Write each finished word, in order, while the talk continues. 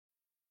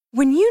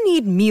When you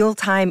need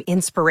mealtime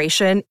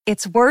inspiration,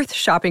 it's worth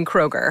shopping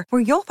Kroger,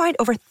 where you'll find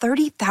over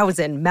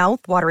 30,000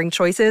 mouth-watering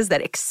choices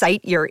that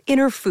excite your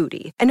inner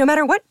foodie. And no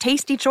matter what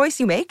tasty choice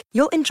you make,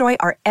 you'll enjoy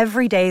our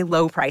everyday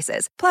low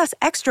prices, plus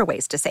extra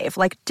ways to save,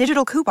 like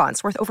digital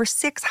coupons worth over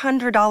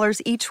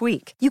 $600 each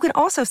week. You can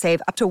also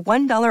save up to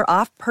 $1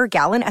 off per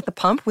gallon at the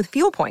pump with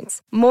fuel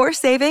points. More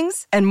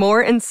savings and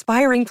more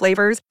inspiring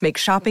flavors make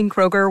shopping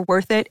Kroger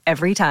worth it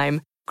every time.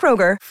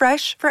 Kroger,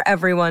 fresh for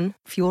everyone.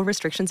 Fuel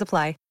restrictions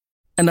apply.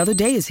 Another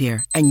day is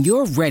here, and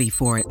you're ready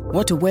for it.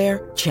 What to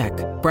wear? Check.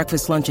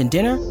 Breakfast, lunch, and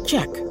dinner?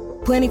 Check.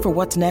 Planning for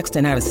what's next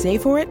and how to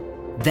save for it?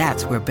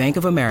 That's where Bank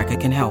of America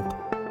can help.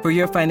 For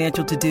your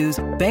financial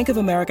to-dos, Bank of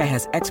America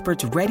has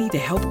experts ready to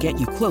help get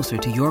you closer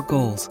to your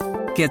goals.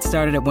 Get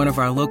started at one of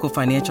our local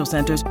financial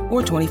centers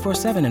or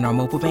 24/7 in our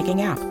mobile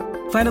banking app.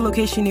 Find a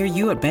location near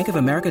you at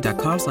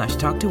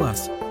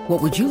bankofamerica.com/talktous. What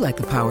would you like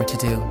the power to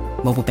do?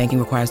 Mobile banking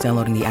requires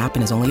downloading the app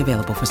and is only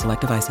available for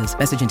select devices.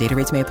 Message and data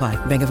rates may apply.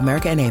 Bank of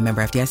America N.A.,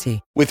 member FDIC.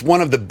 With one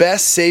of the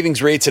best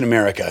savings rates in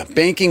America,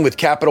 banking with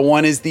Capital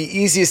One is the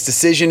easiest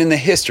decision in the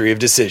history of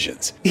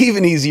decisions.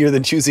 Even easier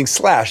than choosing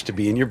Slash to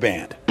be in your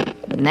band.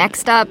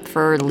 Next up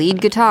for lead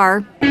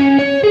guitar.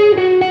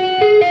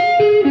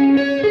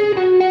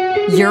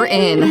 You're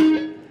in.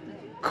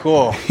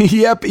 Cool.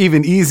 Yep,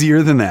 even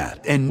easier than that.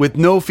 And with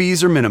no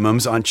fees or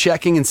minimums on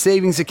checking and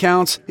savings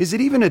accounts, is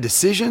it even a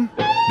decision?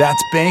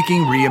 That's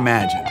banking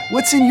reimagined.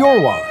 What's in your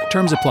wallet?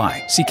 Terms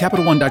apply. See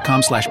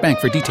CapitalOne.com/bank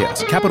for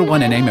details. Capital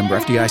One N.A., member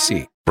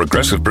FDIC.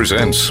 Progressive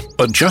presents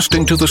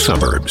Adjusting to the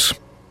Suburbs.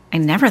 I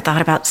never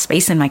thought about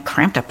space in my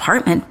cramped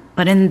apartment,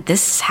 but in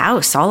this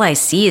house, all I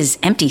see is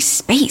empty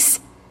space.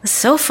 The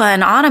sofa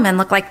and ottoman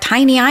look like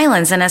tiny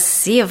islands in a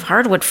sea of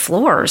hardwood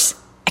floors.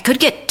 I could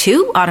get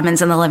 2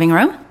 ottomans in the living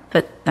room,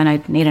 but then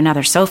I'd need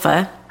another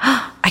sofa.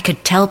 I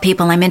could tell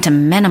people I'm into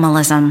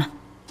minimalism.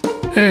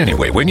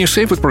 Anyway, when you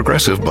save with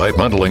Progressive by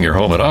bundling your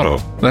home and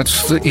auto,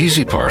 that's the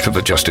easy part of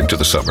adjusting to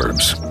the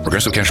suburbs.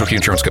 Progressive Casualty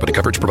Insurance Company.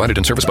 Coverage provided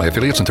and serviced by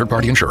affiliates and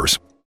third-party insurers.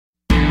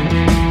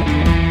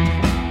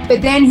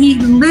 But then he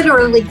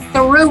literally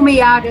threw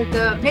me out of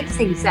the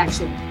mixing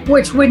section,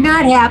 which would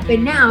not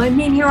happen now. I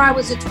mean, here I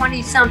was a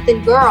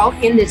 20-something girl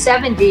in the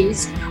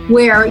 70s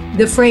where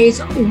the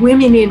phrase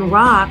women in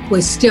rock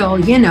was still,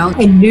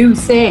 a new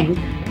thing.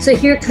 So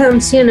here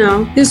comes,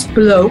 this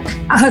bloke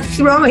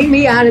throwing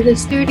me out of the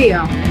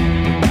studio.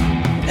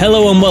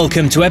 Hello and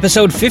welcome to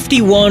episode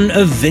 51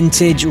 of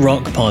Vintage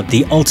Rock Pod,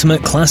 the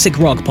ultimate classic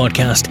rock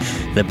podcast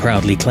that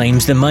proudly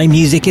claims that my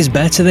music is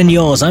better than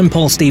yours. I'm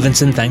Paul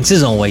Stevenson, thanks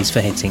as always for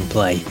hitting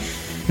play.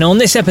 Now on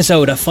this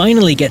episode, I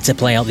finally get to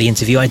play out the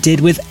interview I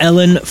did with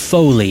Ellen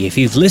Foley. If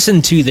you've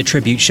listened to the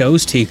tribute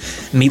shows to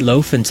Meat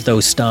Loaf and to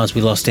those stars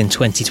we lost in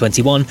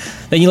 2021,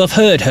 then you'll have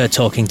heard her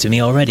talking to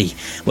me already.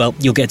 Well,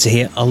 you'll get to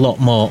hear a lot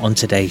more on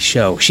today's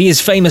show. She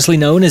is famously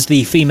known as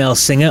the female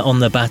singer on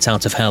the Bat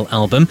Out of Hell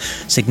album,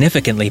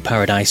 significantly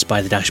parodised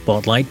by the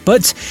Dashboard Light,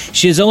 but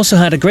she has also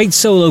had a great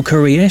solo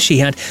career. She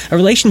had a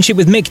relationship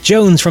with Mick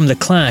Jones from The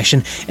Clash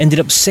and ended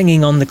up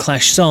singing on The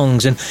Clash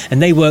songs, and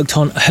they worked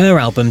on her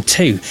album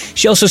too.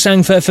 She also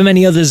sang for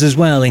many others as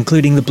well,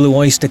 including the Blue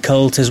Oyster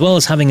Cult, as well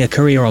as having a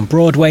career on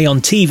Broadway,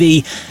 on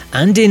TV,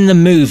 and in the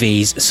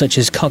movies, such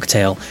as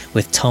Cocktail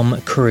with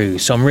Tom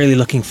Cruise. So I'm really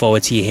looking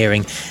forward to you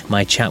hearing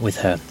my chat with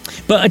her.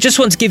 But I just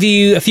want to give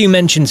you a few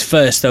mentions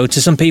first, though,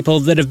 to some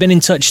people that have been in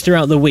touch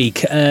throughout the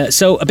week.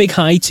 So a big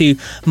hi to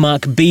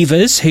Mark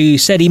Beavers, who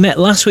said he met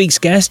last week's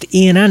guest,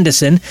 Ian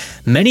Anderson,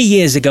 many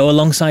years ago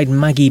alongside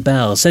Maggie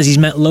Bell. Says he's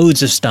met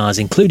loads of stars,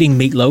 including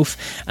Meat Loaf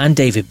and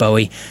David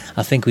Bowie.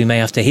 I think we may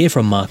have to hear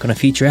from Mark on a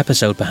future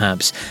episode,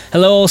 perhaps.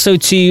 Hello also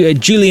to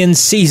Julian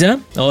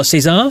Caesar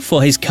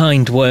for his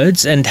kind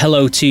words, and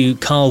hello to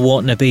Carl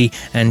Wartnaby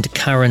and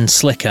Karen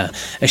Slicker.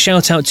 A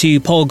shout out to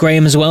Paul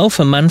Graham as well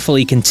for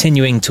manfully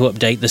continuing to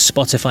update the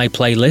Spotify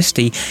playlist.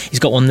 He's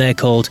got one there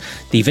called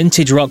the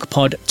Vintage Rock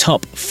Pod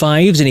Top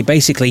 5s, and he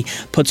basically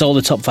puts all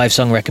the top 5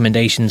 song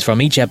recommendations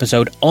from each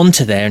episode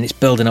onto there, and it's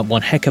building up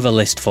one heck of a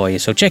list for you.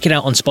 So check it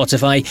out on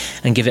Spotify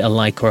and give it a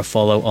like or a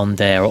follow on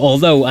there.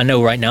 Although I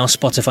know right now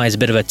Spotify is a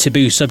bit of a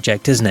taboo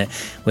subject, isn't it?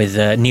 With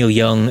Neil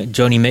Young,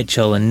 Joni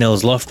Mitchell and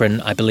Nils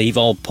Lofgren, I believe,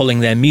 all pulling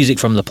their music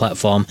from the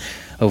platform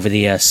over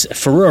the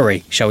furore,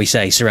 shall we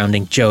say,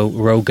 surrounding Joe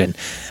Rogan.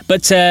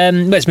 But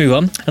let's move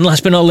on. And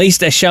last but not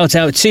least, a shout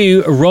out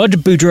to Rod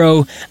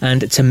Boudreau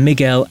and to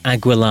Miguel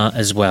Aguilar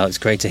as well. It's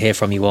great to hear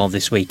from you all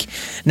this week.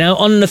 Now,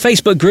 on the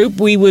Facebook group,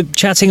 we were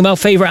chatting about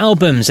favourite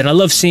albums, and I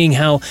love seeing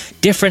how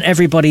different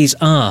everybody's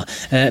are.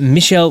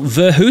 Michel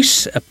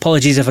Verhoes,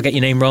 apologies if I get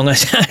your name wrong, I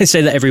say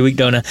that every week,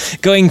 don't I?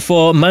 Going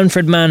for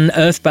Manfred Mann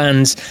Earth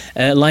Band's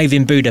Live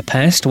in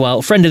Budapest,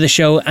 while friend of the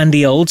show,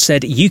 Andy Old,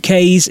 said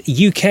UK's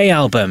UK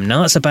album.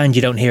 Now, That's a band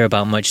you don't hear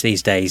about much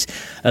these days.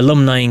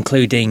 Alumni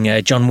including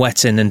John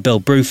Wetton and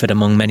Bill Bruford,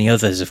 among many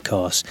others, of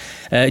course.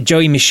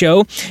 Joey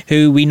Michaud,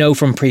 who we know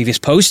from previous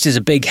posts, is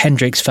a big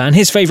Hendrix fan.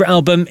 His favourite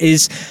album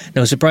is,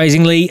 no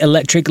surprisingly,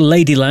 Electric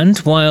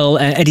Ladyland, while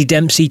Eddie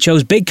Dempsey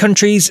chose Big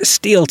Country's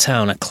Steel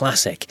Town, a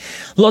classic.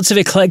 Lots of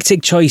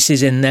eclectic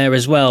choices in there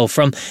as well,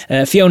 from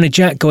Fiona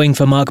Jack going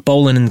for Mark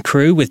Bolan and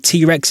crew with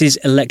T-Rex's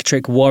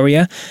Electric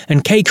Warrior,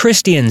 and Kay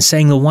Christian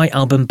saying the White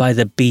Album by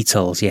the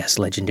Beatles. Yes,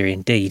 legendary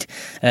indeed.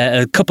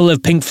 A couple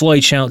of Pink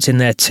Floyd shouts in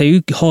there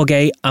too.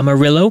 Jorge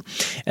Amarillo,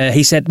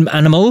 he said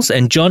Animals,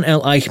 and John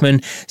L.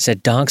 Eichmann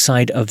said Dark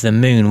Side of the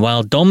Moon,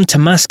 while Dom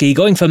Tomaski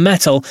going for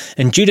Metal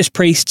and Judas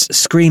Priest's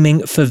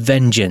Screaming for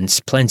Vengeance.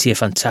 Plenty of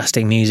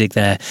fantastic music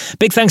there.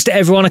 Big thanks to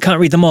everyone. I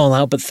can't read them all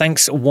out, but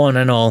thanks one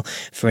and all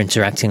for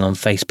interacting on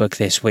Facebook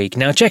this week.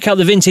 Now check out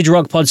the Vintage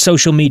Rock Pod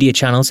social media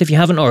channels if you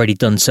haven't already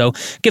done so.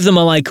 Give them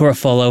a like or a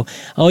follow,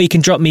 or you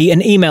can drop me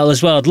an email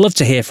as well. I'd love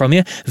to hear from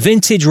you.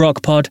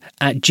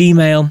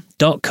 vintagerockpod@gmail.com.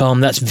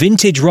 That's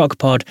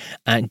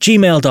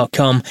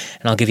vintagerockpod@gmail.com,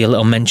 and I'll give you a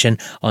little mention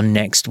on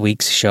next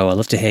week's show. I'd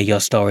love to hear your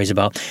stories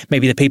about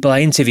maybe the people I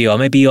interview, or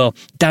maybe your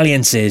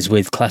dalliances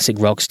with classic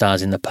rock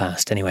stars in the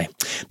past. Anyway,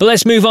 but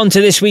let's move on to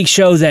this week's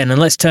show then,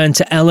 and let's turn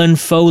to Ellen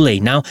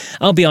Foley. Now,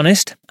 I'll be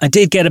honest, I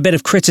did get a bit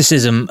of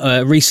criticism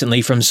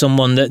recently from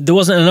someone that there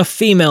wasn't enough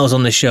females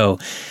on the show.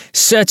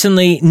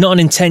 Certainly not an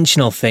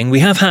intentional thing. We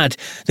have had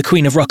the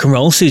Queen of Rock and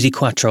Roll, Suzi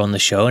Quatro, on the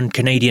show, and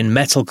Canadian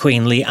metal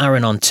queen Lee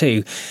Aaron on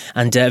too,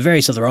 and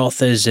various other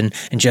authors and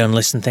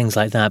journalists and things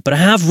like that. But I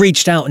have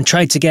reached out and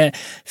tried to get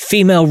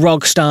female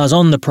rock stars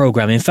on the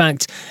programme. In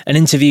fact, an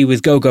interview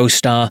with Go-Go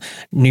star,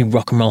 new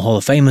Rock and Roll Hall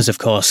of Famers, of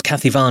course,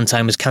 Kathy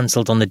Valentine, was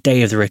cancelled on the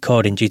day of the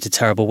recording due to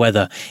terrible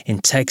weather in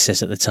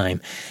Texas at the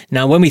time.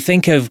 Now, when we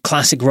think of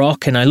classic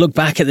rock, and I look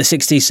back at the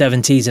 60s,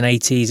 70s and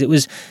 80s, it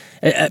was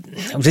a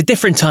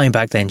different time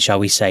back then, shall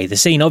we say. The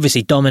scene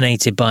obviously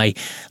dominated by,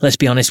 let's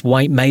be honest,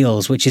 white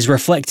males, which is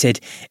reflected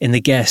in the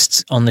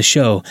guests on the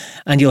show.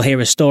 And you'll hear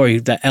a story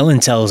that Ellen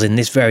tells in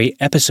this very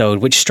episode,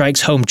 which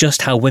strikes home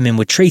just how women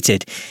were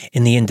treated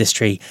in the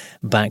industry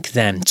back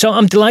then. So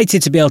I'm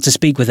delighted to be able to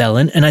speak with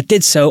Ellen, and I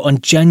did so on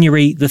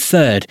January the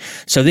 3rd.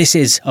 So this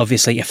is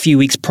obviously a few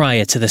weeks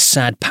prior to the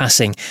sad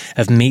passing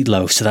of Meat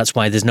Loaf, so that's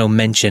why there's no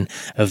mention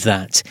of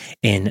that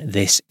in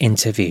this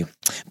interview.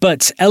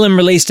 But Ellen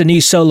released a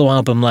new solo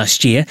album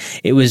last year.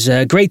 It was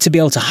great to be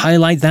able to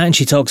highlight that, and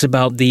she talks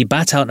about the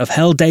Bat Out of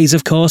Hell days,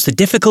 of course, the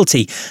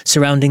difficulty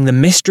surrounding the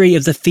mystery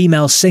of the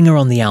female singer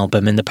on the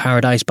album in the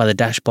Paradise by the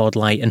Dashboard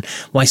Light, and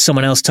why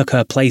someone else took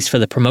her place for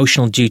the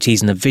promotional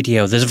duties in the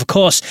video. There's, of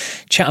course,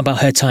 chat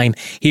about her time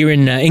here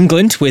in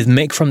England with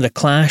Mick from The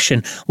Clash,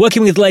 and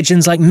working with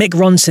legends like Mick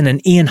Ronson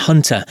and Ian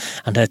Hunter,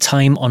 and her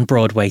time on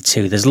Broadway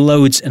too. There's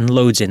loads and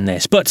loads in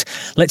this. But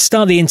let's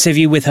start the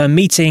interview with her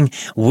meeting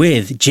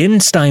with Jim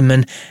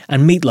Steinman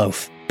and Meat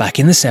Loaf back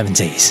in the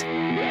 70s.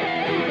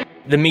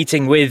 The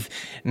meeting with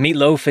Meat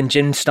Loaf and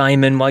Jim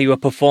Steinman while you were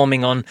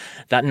performing on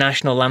that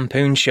National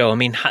Lampoon show. I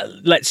mean,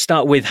 let's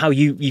start with how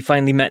you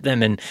finally met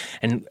them and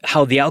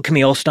how the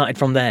alchemy all started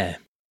from there.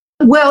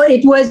 Well,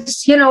 it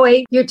was,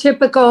 your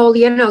typical,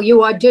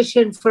 you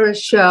audition for a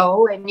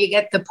show and you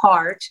get the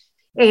part.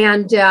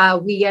 And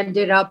we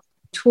ended up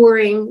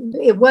touring.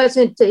 It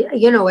wasn't,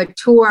 a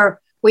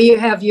tour where you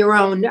have your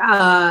own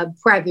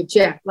private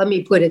jet. Let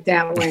me put it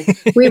that way.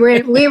 We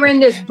were in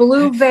this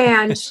blue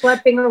van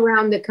schlepping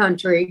around the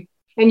country,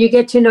 and you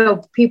get to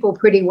know people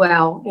pretty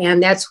well.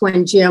 And that's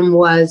when Jim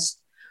was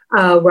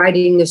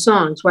writing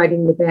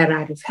the Bat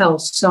Out of Hell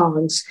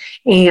songs.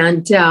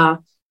 And,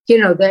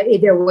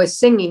 there was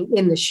singing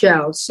in the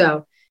show.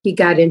 So he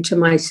got into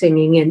my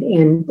singing,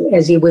 and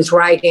as he was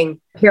writing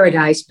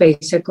Paradise,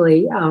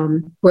 basically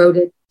wrote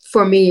it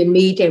for me and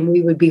Meat, and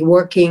we would be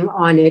working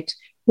on it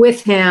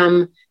with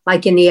him,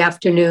 like in the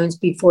afternoons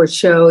before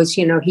shows.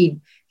 He'd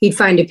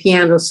find a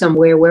piano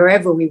somewhere,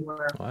 wherever we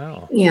were.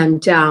 Wow.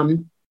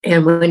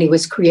 And when he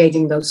was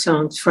creating those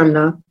songs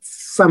from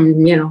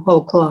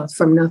whole cloth,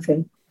 from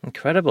nothing.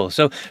 Incredible.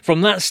 So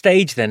from that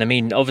stage then, I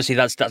mean, obviously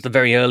that's the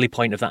very early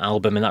point of that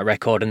album and that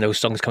record and those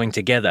songs coming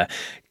together.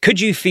 Could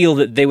you feel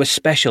that they were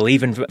special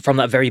even from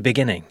that very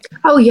beginning?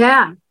 Oh,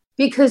 yeah.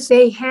 Because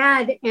they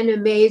had an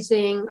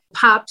amazing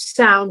pop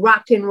sound,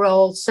 rock and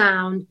roll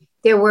sound.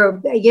 There were,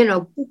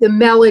 the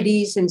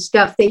melodies and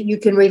stuff that you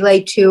can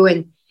relate to,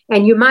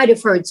 and you might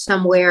have heard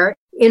somewhere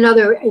in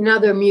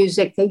other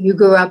music that you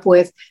grew up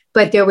with,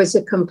 but there was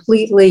a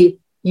completely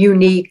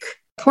unique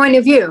point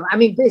of view. I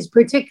mean,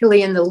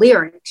 particularly in the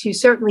lyrics, you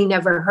certainly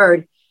never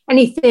heard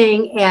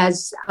anything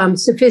as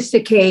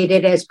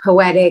sophisticated, as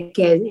poetic,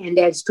 and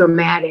as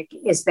dramatic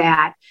as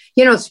that.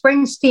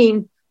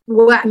 Springsteen.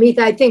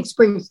 I think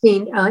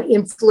Springsteen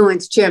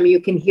influenced Jim. You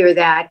can hear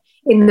that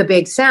in the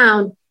big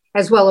sound,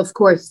 as well, of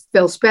course,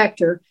 Phil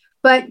Spector.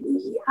 But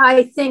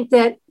I think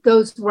that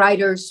those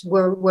writers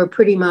were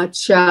pretty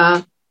much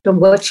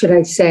what should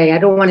I say? I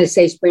don't want to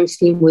say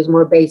Springsteen was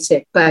more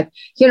basic, but,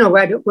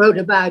 wrote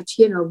about,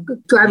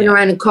 driving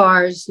around in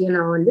cars,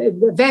 and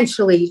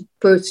eventually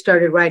Bruce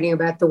started writing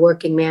about the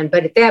working man.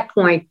 But at that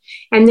point,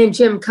 and then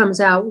Jim comes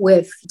out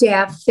with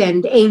Death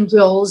and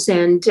Angels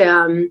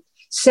and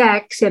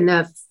sex in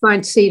the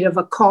front seat of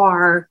a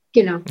car,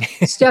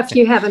 stuff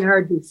you haven't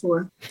heard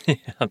before.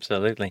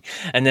 Absolutely.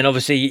 And then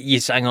obviously you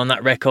sang on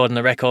that record, and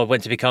the record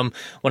went to become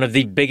one of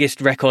the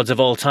biggest records of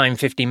all time,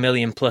 50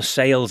 million plus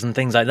sales and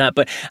things like that.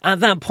 But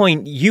at that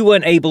point, you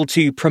weren't able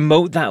to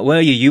promote that,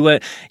 were you?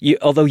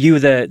 Although you were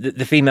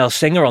the female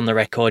singer on the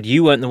record,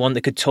 you weren't the one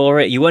that could tour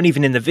it. You weren't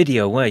even in the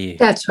video, were you?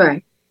 That's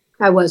right.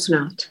 I was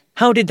not.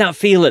 How did that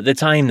feel at the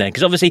time then?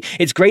 Because obviously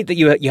it's great that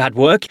you had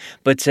work,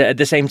 but at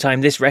the same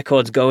time, this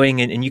record's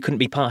going and you couldn't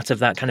be part of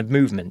that kind of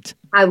movement.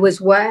 I was,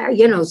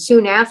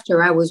 soon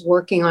after I was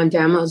working on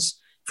demos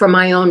for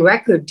my own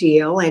record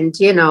deal. And,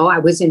 I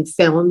was in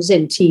films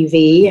and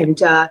TV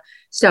and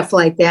stuff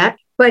like that.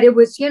 But it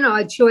was,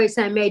 a choice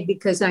I made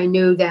because I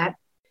knew that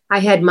I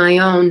had my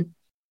own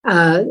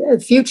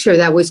future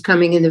that was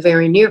coming in the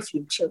very near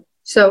future.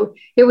 So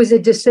it was a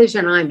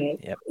decision I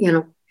made,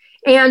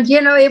 And,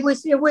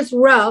 it was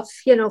rough,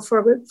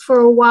 for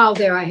a while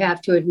there. I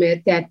have to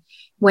admit that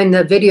when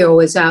the video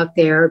was out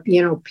there,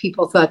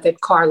 people thought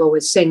that Carla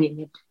was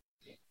singing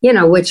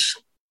it, which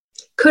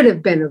could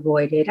have been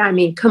avoided. I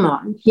mean, come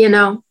on,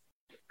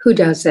 who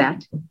does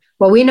that?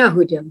 Well, we know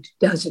who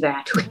does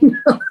that. We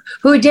know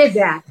who did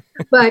that.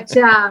 But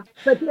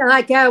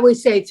like I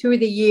always say, through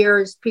the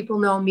years, people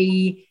know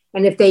me.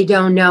 And if they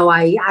don't know,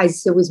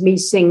 it was me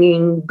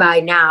singing by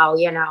now,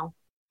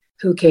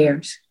 who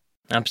cares?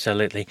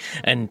 Absolutely.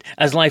 And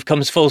as life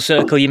comes full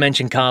circle, you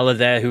mentioned Carla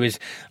there, who is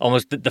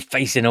almost the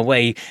face in a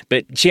way,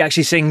 but she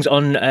actually sings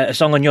on a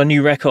song on your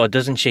new record,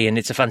 doesn't she? And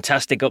it's a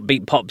fantastic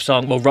upbeat pop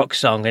song, rock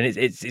song, and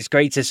it's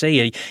great to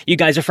see. You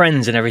guys are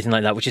friends and everything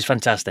like that, which is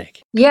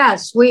fantastic.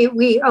 Yes, we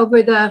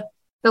over the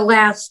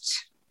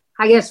last,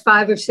 I guess,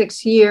 5 or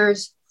 6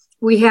 years,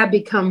 we have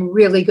become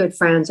really good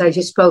friends. I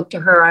just spoke to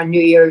her on New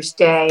Year's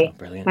Day,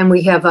 and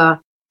we have a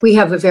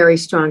very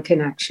strong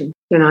connection.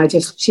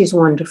 She's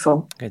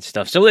wonderful. Good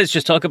stuff. So let's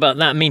just talk about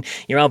that. I mean,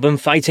 your album,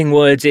 Fighting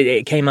Words,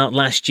 it came out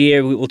last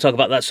year. We'll talk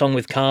about that song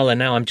with Carla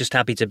now. I'm just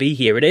happy to be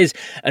here. It is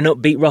an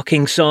upbeat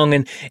rocking song,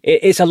 and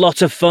it's a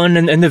lot of fun,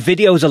 and the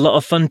video's a lot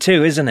of fun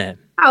too, isn't it?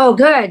 Oh,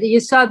 good. You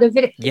saw the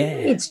video. Yeah.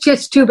 It's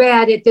just too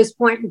bad at this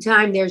point in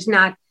time there's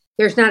not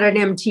an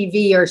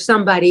MTV or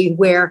somebody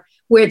where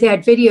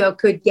that video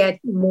could get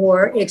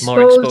more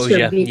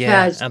exposure.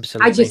 Because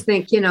I just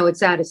think,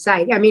 it's out of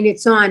sight. I mean,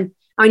 it's on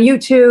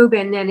YouTube,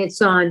 and then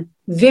it's on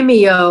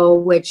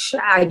Vimeo, which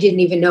I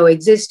didn't even know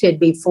existed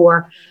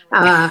before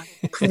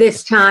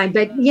this time.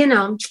 But,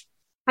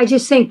 I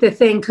just think the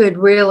thing and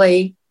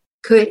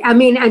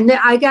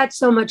I got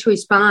so much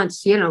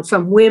response,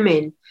 from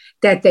women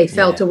that they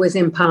felt it was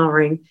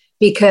empowering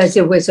because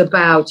it was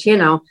about,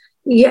 how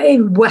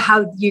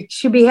you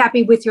should be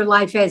happy with your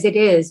life as it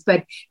is.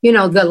 But,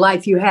 the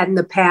life you had in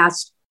the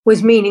past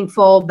was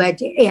meaningful.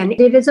 And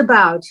it is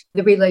about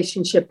the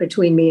relationship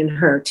between me and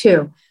her,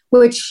 too,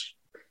 which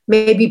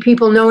maybe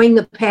people knowing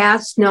the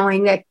past,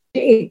 knowing that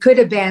it could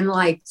have been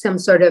like some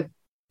sort of,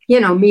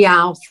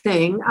 meow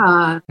thing.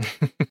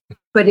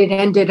 But it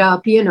ended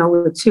up,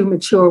 with two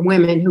mature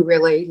women who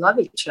really love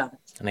each other.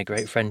 And a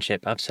great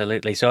friendship,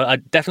 absolutely. So I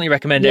definitely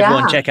recommend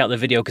everyone check out the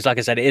video because, like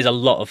I said, it is a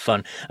lot of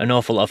fun, an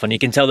awful lot of fun. You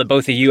can tell that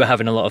both of you are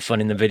having a lot of fun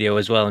in the video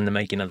as well in the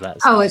making of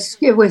that. So. Oh,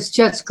 it was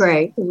just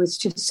great. It was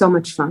just so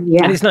much fun,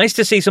 yeah. And it's nice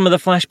to see some of the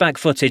flashback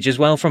footage as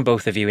well from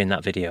both of you in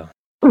that video.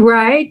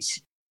 Right.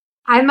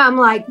 I'm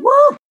like,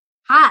 woo,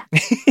 hot.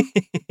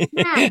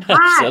 Man,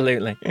 hot.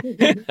 Absolutely.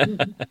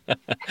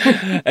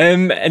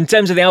 In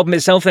terms of the album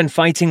itself, then,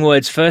 Fighting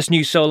Words, first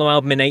new solo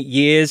album in 8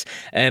 years.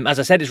 As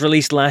I said, it's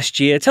released last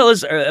year. Tell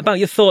us about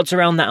your thoughts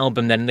around that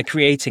album then and the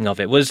creating of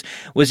it. Was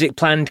it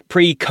planned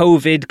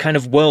pre-COVID, kind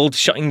of world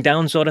shutting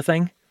down sort of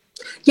thing?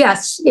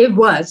 Yes, it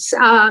was.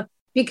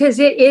 Because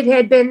it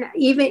had been,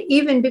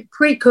 even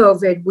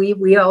pre-COVID,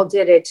 we all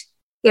did it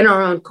in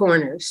our own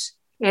corners.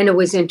 And it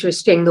was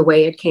interesting the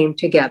way it came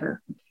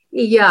together.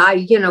 Yeah,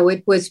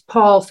 it was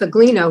Paul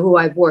Foglino, who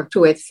I've worked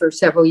with for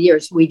several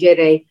years. We did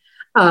a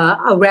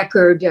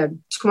record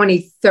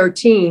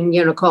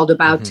 2013, called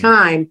About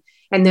Time.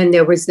 And then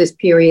there was this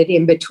period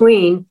in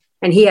between.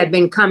 And he had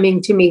been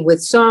coming to me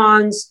with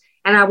songs.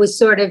 And I was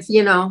sort of,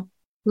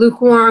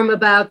 lukewarm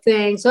about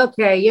things.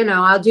 Okay,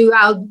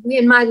 I'll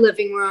in my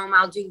living room,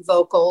 I'll do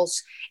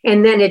vocals.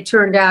 And then it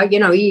turned out,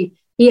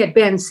 he had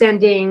been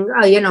sending,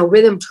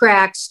 rhythm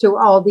tracks to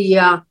all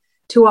the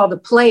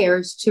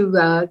players,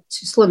 to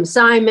Slim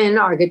Simon,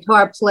 our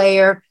guitar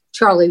player,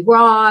 Charlie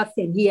Roth,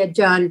 and he had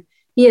done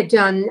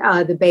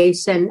the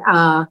bass and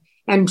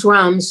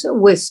drums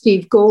with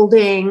Steve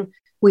Golding.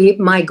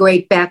 My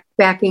great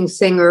backing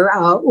singer,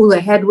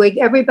 Ulla Hedwig.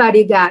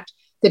 Everybody got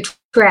the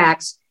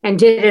tracks and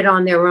did it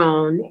on their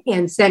own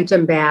and sent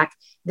them back.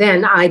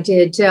 Then I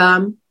did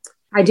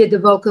the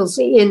vocals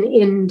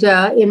in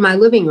my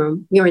living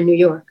room here in New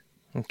York.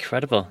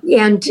 Incredible.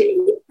 And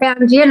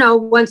And,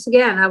 once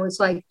again, I was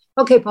like,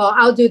 okay, Paul,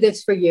 I'll do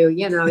this for you.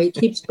 He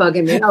keeps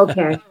bugging me.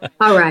 Okay.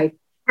 All right.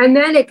 And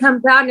then it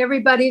comes out and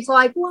everybody's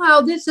like,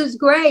 wow, this is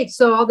great.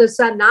 So all of a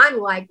sudden I'm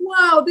like,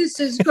 wow, this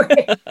is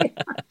great.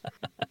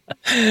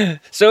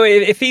 So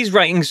if he's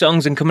writing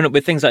songs and coming up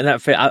with things like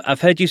that,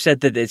 I've heard you said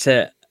that it's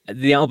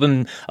the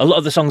album, a lot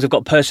of the songs have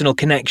got personal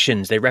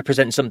connections. They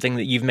represent something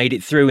that you've made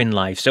it through in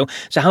life. So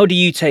how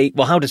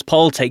does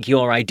Paul take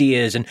your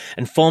ideas and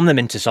form them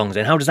into songs?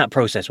 And how does that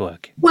process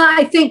work? Well,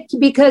 I think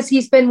because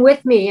he's been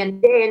with me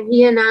and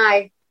he and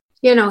I,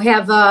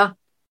 have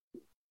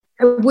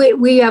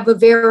we have a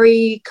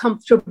very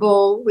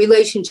comfortable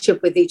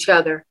relationship with each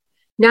other.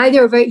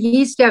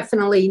 He's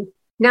definitely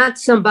not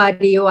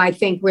somebody who I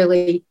think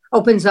really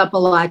opens up a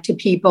lot to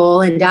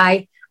people. And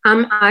I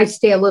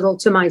stay a little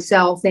to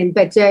myself,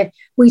 but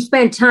we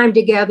spend time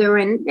together,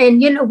 and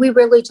we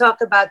really talk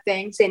about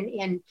things,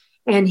 and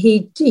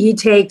he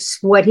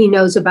takes what he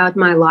knows about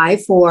my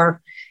life,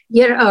 or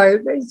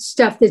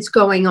stuff that's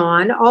going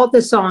on. All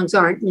the songs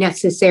aren't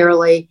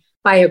necessarily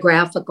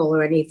biographical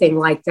or anything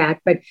like that,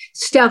 but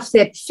stuff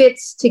that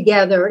fits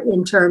together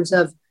in terms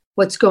of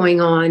what's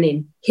going on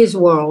in his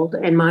world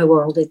and my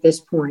world at this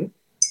point.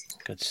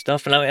 Good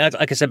stuff. And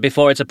like I said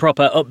before, it's a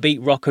proper upbeat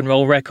rock and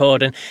roll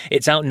record, and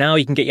it's out now.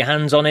 You can get your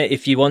hands on it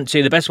if you want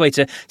to. The best way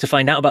to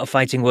find out about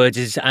Fighting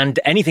Words and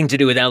anything to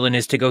do with Ellen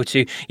is to go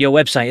to your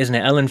website, isn't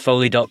it?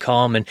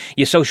 ellenfoley.com, and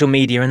your social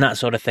media and that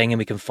sort of thing, and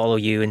we can follow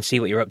you and see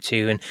what you're up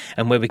to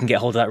and where we can get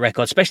hold of that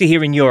record. Especially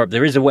here in Europe,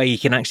 there is a way you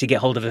can actually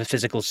get hold of a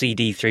physical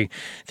CD through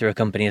a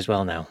company as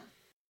well now.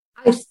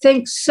 I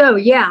think so,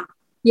 yeah.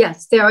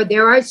 Yes, there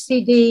are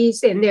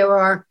CDs, and there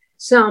are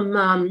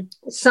some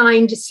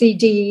signed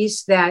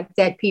CDs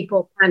that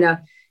people kind of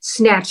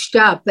snatched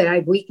up,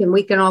 but we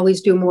can always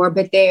do more.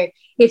 But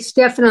it's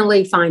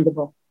definitely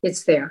findable.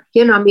 It's there,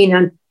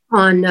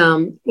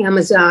 on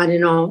Amazon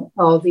and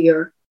all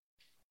your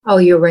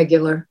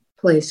regular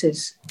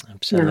places.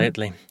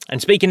 Absolutely. Yeah.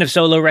 And speaking of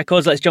solo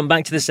records, let's jump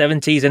back to the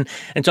 70s and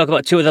talk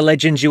about two of the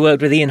legends you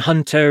worked with, Ian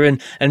Hunter and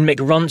Mick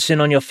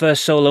Ronson, on your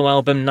first solo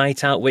album,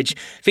 Night Out, which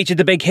featured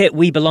the big hit,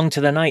 We Belong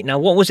to the Night. Now,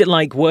 what was it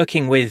like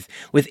working with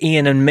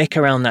Ian and Mick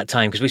around that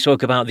time? Because we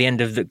spoke about the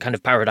end of the kind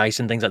of Paradise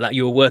and things like that.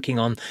 You were working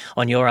on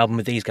your album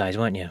with these guys,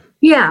 weren't you?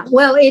 Yeah,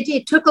 well,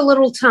 it took a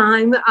little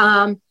time.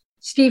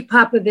 Steve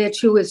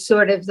Popovich, who was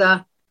sort of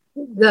the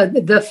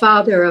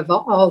father of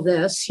all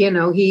this, he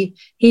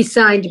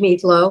signed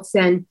Meatloaf,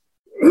 and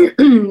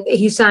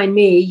he signed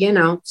me,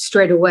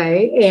 straight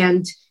away.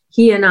 And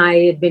he and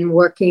I had been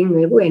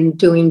working and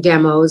doing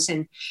demos,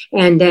 and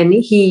then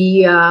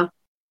he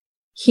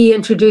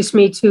introduced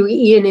me to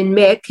Ian and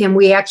Mick, and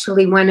we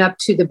actually went up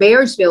to the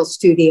Bearsville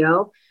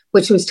studio,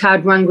 which was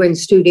Todd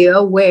Rundgren's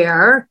studio,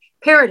 where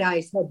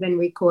Paradise had been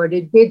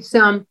recorded. Did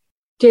some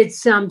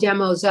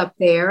demos up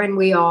there, and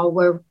we all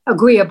were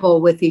agreeable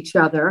with each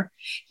other.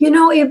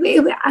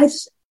 I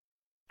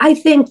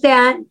think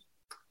that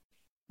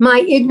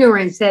my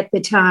ignorance at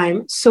the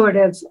time sort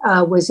of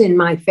was in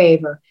my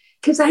favor,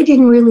 because I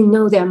didn't really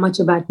know that much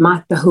about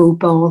Mott the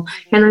Hoople,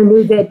 and I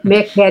knew that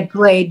Mick had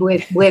played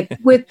with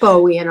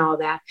Bowie and all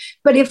that.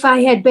 But if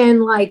I had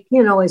been like,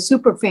 a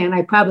super fan,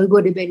 I probably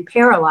would have been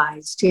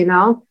paralyzed,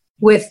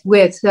 with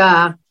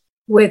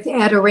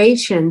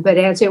adoration. But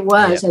as it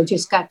was, I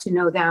just got to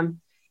know them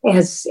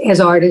as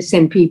artists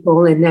and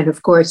people. And then,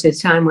 of course, as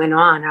time went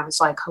on, I was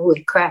like,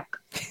 holy crap,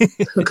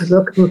 look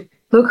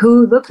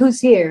who's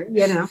here,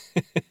 And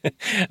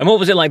what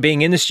was it like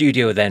being in the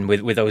studio then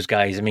with those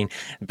guys? I mean,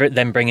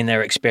 them bringing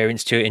their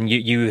experience to it, and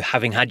you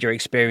having had your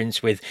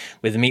experience with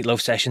the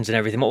Meatloaf sessions and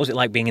everything. What was it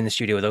like being in the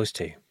studio with those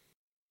two?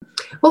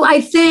 Well, I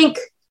think,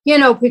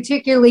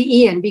 particularly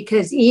Ian,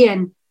 because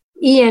Ian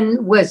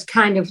was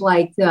kind of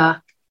like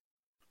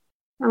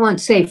I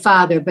won't say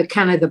father, but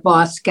kind of the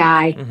boss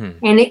guy.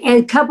 Mm-hmm. And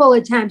a couple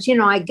of times,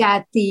 I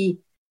got the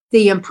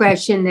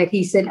impression that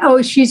he said,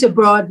 oh, she's a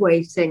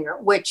Broadway singer,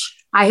 which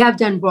I have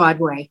done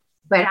Broadway,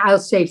 but I'll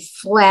say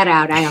flat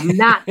out, I am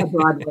not a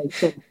Broadway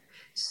singer.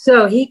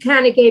 So he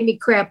kind of gave me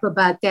crap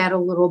about that a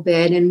little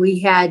bit. And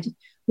we had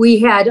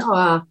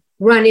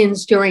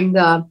run-ins during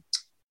the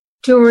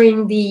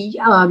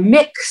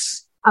mix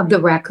of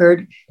the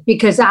record,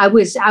 because I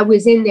was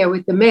in there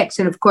with the mix.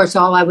 And of course,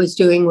 all I was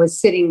doing was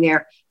sitting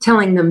there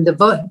telling him the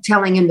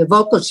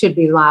vocals should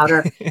be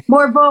louder,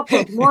 more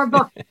vocals,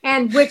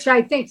 and which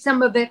I think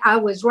some of it I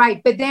was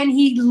right. But then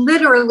he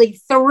literally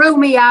threw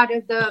me out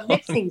of the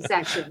mixing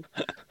session,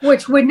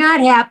 which would not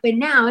happen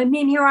now. I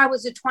mean, here I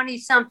was a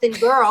 20-something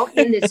girl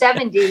in the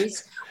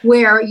 70s,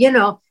 where,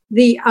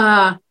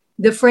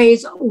 the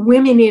phrase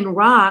women in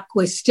rock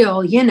was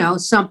still,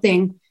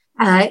 something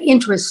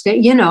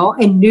interesting,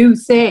 a new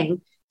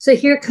thing. So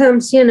here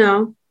comes,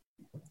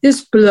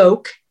 this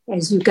bloke,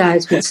 as you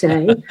guys would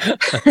say,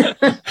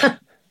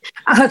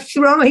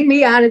 throwing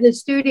me out of the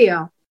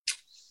studio,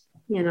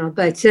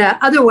 but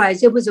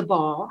otherwise it was a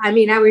ball. I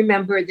mean, I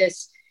remember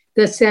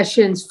the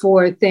sessions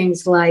for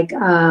things like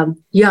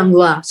Young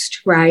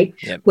Lust, right?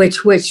 Yep.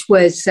 Which was,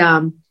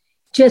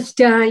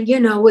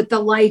 with the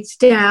lights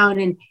down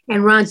and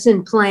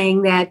Ronson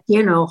playing that,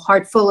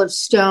 Heart Full of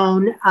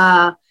Stone,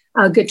 a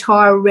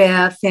guitar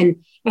riff and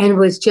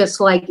was just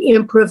like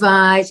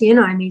improvised,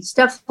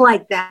 stuff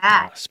like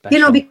that,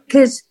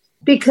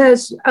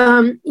 because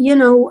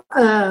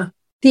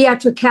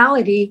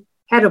theatricality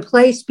had a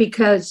place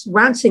because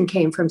Ronson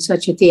came from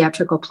such a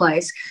theatrical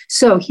place.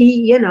 So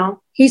he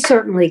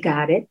certainly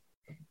got it.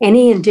 And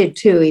Ian did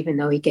too, even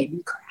though he gave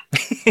me crap.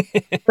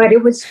 But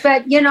it was, I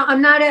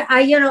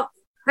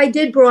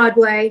did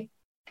Broadway,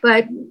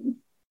 but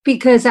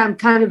because I'm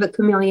kind of a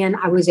chameleon,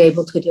 I was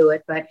able to do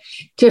it. But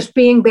just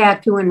being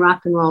back doing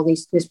rock and roll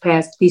these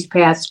past,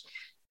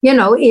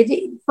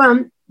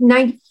 from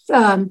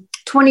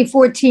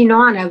 2014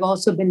 on, I've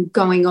also been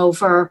going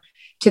over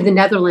to the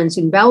Netherlands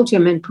and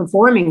Belgium and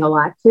performing a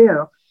lot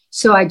too.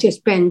 So I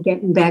just been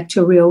getting back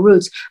to real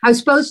roots. I was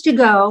supposed to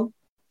go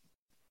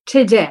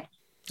today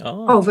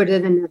over to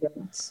the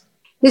Netherlands.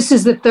 This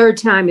is the third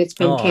time it's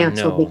been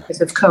canceled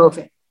because of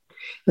COVID. I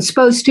was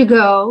supposed to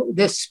go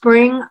this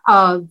spring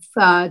of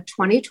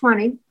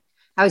 2020.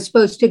 I was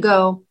supposed to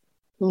go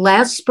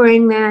last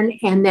spring then,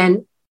 and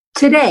then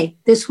today,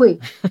 this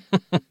week.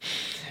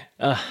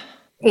 Not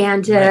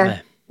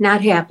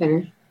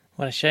happening.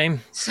 What a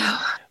shame. So...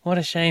 What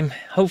a shame.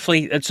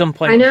 Hopefully at some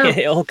point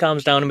it all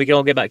calms down and we can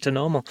all get back to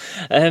normal.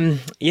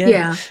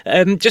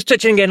 Just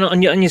touching again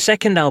on your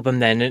second album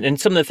then, and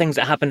some of the things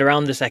that happened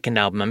around the second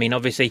album. I mean,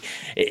 obviously,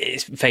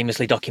 it's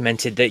famously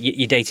documented that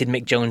you dated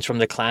Mick Jones from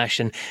The Clash,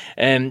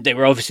 and they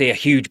were obviously a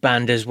huge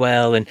band as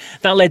well. And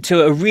that led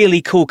to a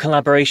really cool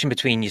collaboration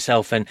between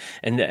yourself and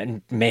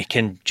Mick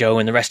and Joe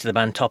and the rest of the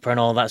band, Topper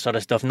and all that sort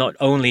of stuff. Not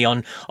only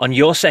on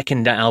your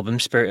second album,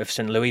 Spirit of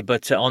St. Louis,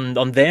 but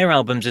on their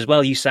albums as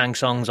well. You sang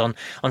songs on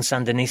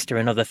Sandinista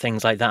and other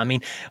things like that. I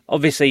mean,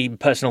 obviously,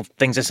 personal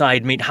things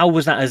aside, how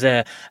was that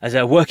as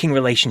a working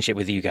relationship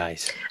with you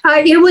guys?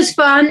 It was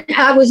fun.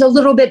 I was a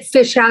little bit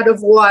fish out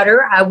of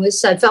water. I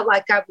felt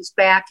like I was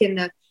back in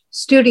the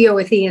studio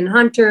with Ian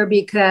Hunter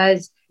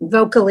because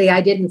vocally, I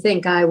didn't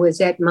think I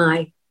was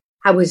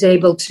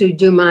able to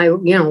do my,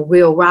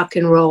 real rock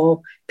and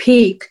roll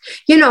peak.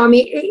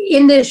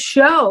 In this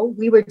show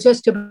we were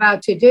just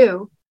about to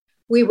do,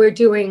 we were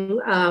doing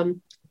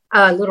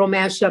a little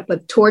mashup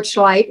of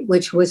Torchlight,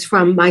 which was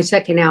from my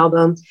second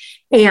album,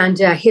 and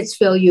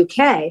Hitsville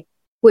UK,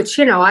 which,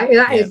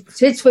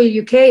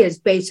 Hitsville UK is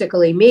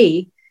basically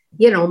me,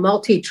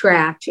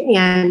 multi-tracked.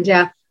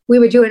 And we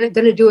were going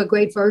to do a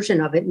great version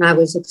of it. And I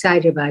was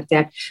excited about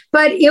that.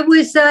 But it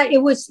was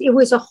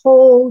a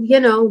whole,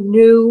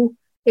 new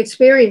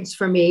experience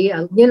for me,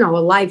 a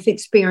life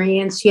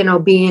experience,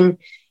 being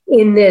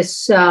in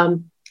this,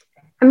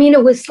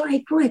 it was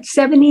like,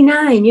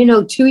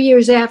 79, 2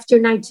 years after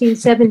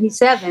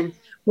 1977,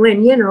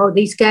 when,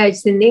 these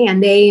guys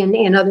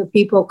and other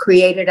people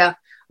created a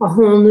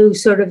whole new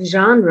sort of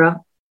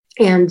genre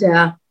and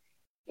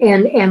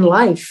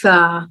life.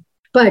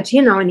 But,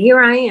 and here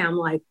I am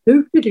like,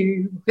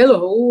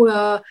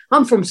 hello,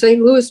 I'm from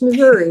St. Louis,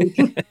 Missouri.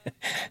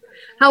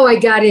 How I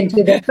got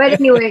into that. But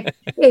anyway,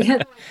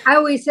 I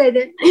always say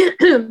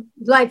that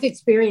life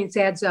experience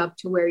adds up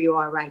to where you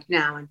are right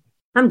now. And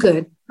I'm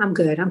good. I'm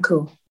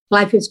cool.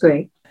 Life is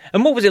great.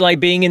 And what was it like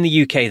being in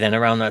the UK then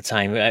around that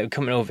time,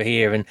 coming over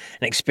here and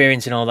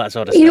experiencing all that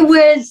sort of stuff? It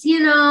was,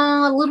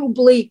 a little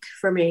bleak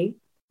for me.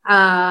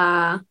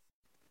 That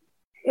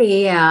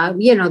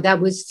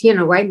was,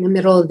 right in the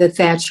middle of the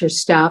Thatcher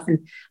stuff.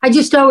 And I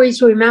just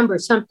always remember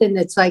something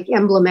that's like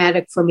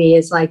emblematic for me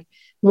is like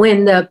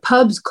when the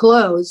pubs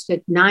closed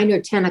at 9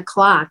 or 10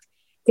 o'clock,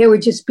 there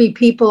would just be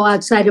people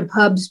outside of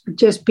pubs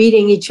just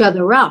beating each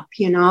other up,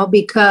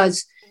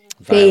 because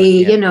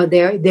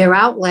their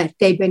outlet,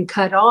 they've been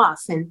cut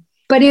off.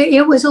 But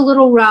it was a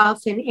little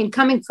rough. And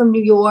coming from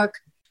New York,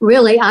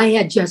 really,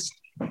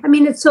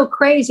 it's so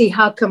crazy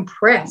how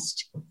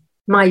compressed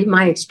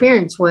my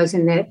experience was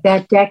in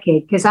that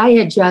decade. Because I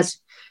had just,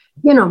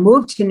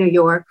 moved to New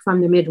York from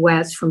the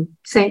Midwest, from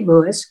St.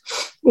 Louis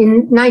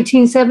in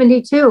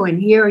 1972.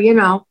 And here,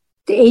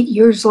 8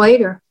 years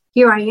later,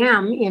 here I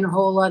am in a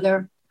whole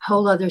other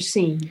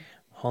scene.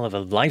 Whole other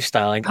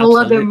lifestyle. Whole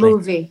other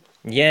movie.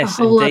 Yes,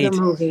 a whole indeed. Other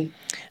movie.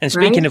 And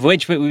speaking of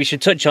which, we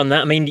should touch on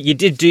that. I mean, you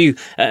did do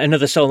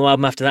another solo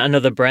album after that,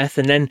 Another Breath.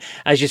 And then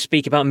as you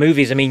speak about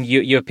movies, I mean,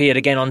 you appeared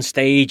again on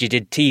stage, you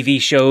did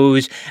TV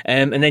shows,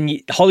 and then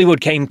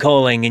Hollywood came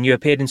calling and you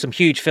appeared in some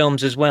huge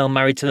films as well,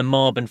 Married to the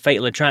Mob and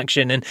Fatal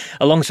Attraction, and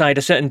alongside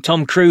a certain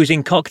Tom Cruise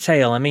in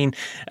Cocktail. I mean,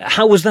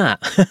 how was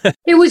that?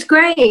 It was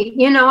great.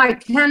 I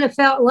kind of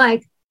felt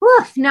like,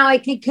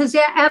 because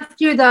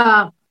after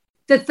the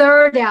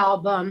third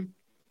album,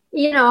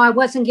 I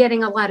wasn't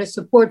getting a lot of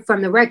support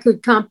from the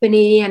record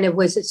company, and it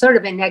was sort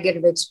of a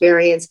negative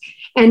experience.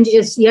 And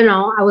just,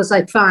 I was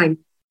like, fine,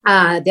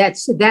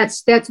 that's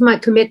my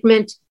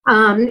commitment.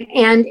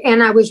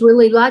 And I was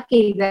really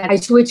lucky that I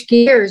switched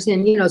gears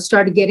and,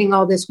 started getting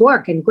all this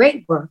work and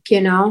great work,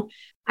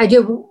 I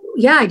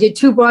did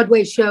 2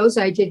 Broadway shows.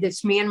 I did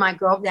this Me and My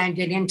Girl, then I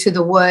did Into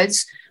the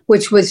Woods,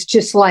 which was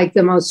just like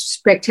the most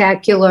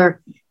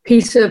spectacular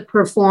piece of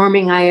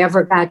performing I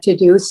ever got to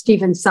do.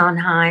 Stephen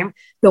Sondheim,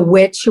 the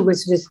witch, who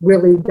was just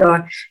really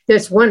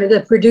this one of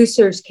the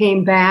producers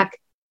came back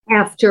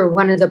after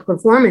one of the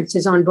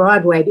performances on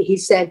Broadway, but he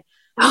said,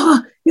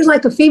 "Oh, you're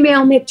like a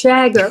female Mick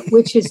Jagger,"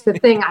 which is the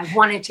thing I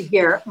wanted to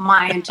hear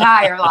my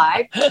entire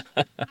life.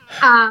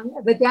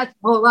 But that's a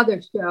whole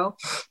other show,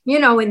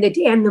 and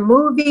the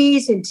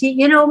movies and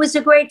it was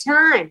a great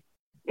time.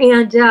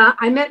 And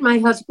I met my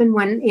husband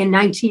in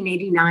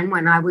 1989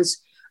 when I was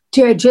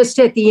just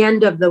at the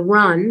end of the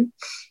run.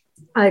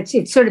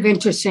 It's sort of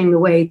interesting the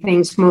way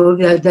things move.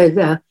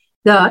 The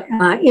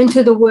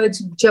Into the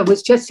Woods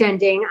was just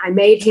ending. I'd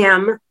made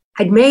him.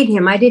 I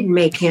didn't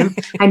make him.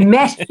 I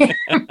met him.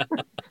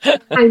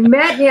 I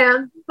met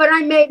him, but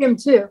I made him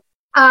too.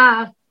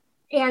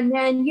 And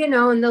then,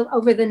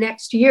 over the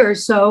next year or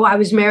so, I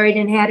was married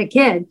and had a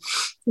kid,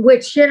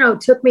 which,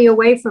 took me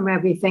away from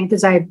everything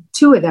because I had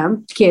two of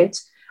them,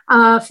 kids,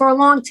 for a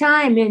long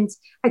time. And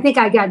I think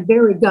I got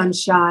very gun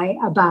shy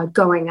about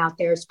going out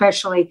there,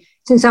 especially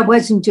since I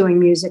wasn't doing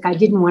music. I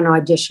didn't want to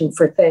audition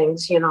for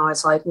things, I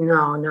was like,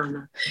 no.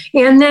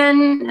 And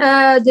then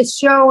the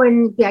show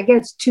in, I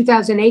guess,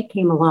 2008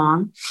 came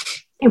along,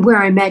 and where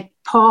I met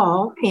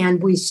Paul,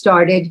 and we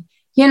started,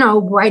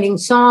 writing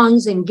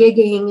songs and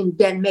gigging, and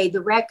then made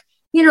the rec,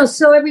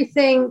 so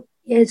everything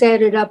has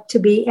added up to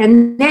be.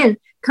 And then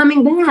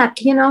coming back,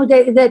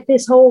 that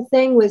this whole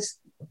thing was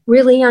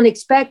really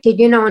unexpected,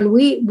 and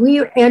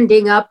we're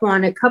ending up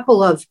on a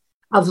couple of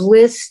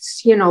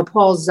lists.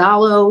 Paul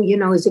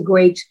Zallo, is a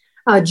great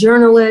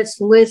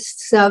journalist,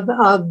 lists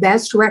of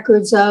best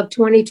records of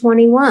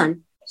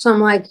 2021. So I'm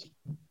like,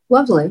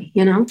 lovely,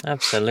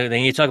 Absolutely.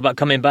 And you talk about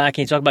coming back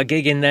and you talk about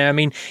gigging there. I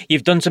mean,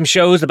 you've done some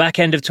shows the back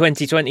end of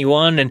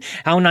 2021, and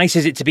how nice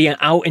is it to be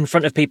out in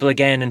front of people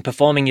again and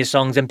performing your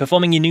songs and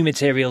performing your new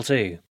material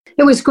too?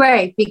 It was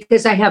great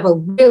because I have a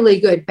really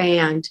good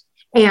band.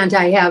 And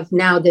I have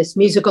now this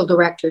musical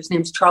director. His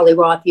name's Charlie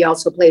Roth. He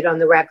also played on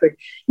the record.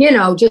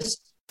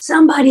 Just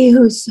somebody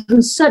who's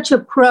such a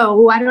pro,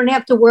 who I don't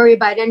have to worry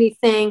about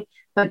anything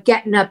but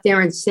getting up there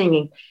and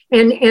singing.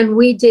 And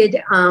we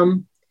did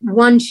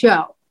one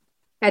show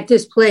at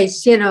this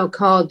place,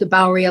 called the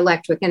Bowery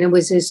Electric. And it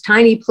was this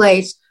tiny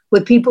place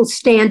with people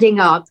standing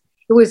up.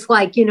 It was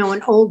like,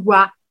 an old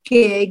rock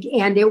gig,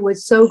 and it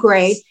was so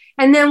great.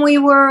 And then we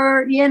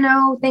were,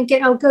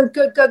 thinking, oh, good.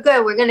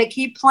 We're going to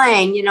keep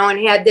playing,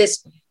 and had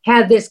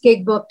this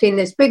gig booked in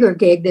this bigger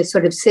gig, this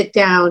sort of sit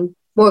down,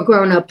 more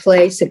grown up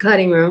place, a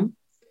cutting room.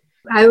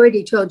 I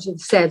already told you the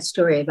sad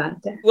story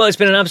about that. Well, it's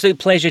been an absolute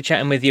pleasure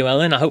chatting with you,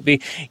 Ellen. I hope you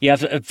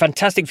have a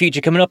fantastic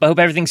future coming up. I hope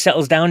everything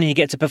settles down and you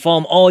get to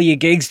perform all your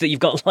gigs that you've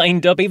got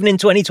lined up, even in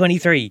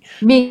 2023.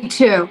 Me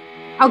too.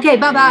 Okay,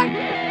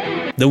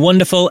 bye-bye. The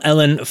wonderful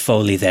Ellen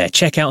Foley there.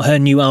 Check out her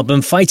new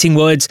album, Fighting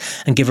Words,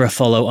 and give her a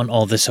follow on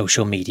all the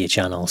social media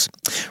channels.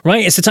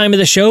 Right, it's the time of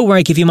the show where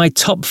I give you my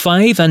top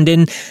 5, and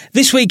in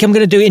this week I'm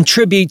going to do it in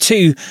tribute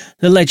to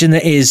the legend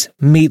that is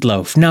Meat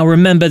Loaf. Now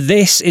remember,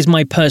 this is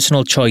my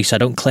personal choice. I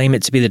don't claim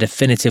it to be the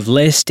definitive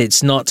list.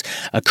 It's not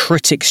a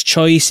critic's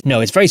choice.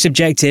 No, it's very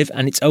subjective,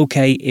 and it's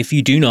okay if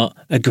you do not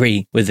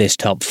agree with this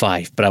top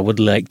 5, but I would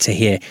like to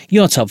hear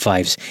your top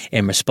 5s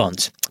in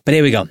response. But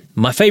here we go.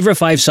 My favourite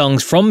 5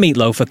 songs from Meat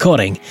Loaf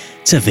according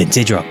to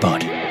Vintage Rock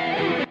Pod.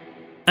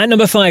 At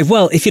number 5,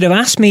 well, if you'd have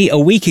asked me a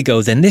week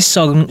ago, then this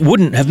song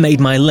wouldn't have made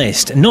my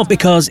list. Not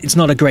because it's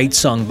not a great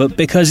song, but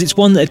because it's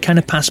one that had kind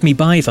of passed me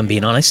by, if I'm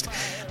being honest.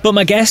 But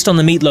my guest on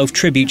the Meat Loaf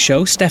tribute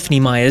show, Stephanie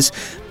Myers,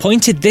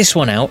 pointed this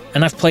one out,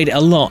 and I've played it a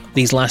lot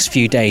these last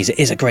few days. It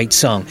is a great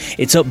song.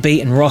 It's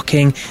upbeat and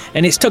rocking,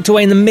 and it's tucked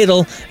away in the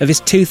middle of his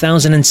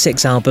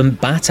 2006 album,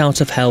 Bat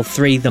Out of Hell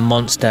 3, The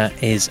Monster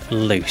Is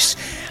Loose.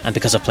 And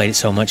because I've played it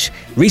so much,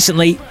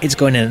 recently it's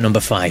going in at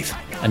number 5.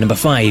 And number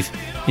 5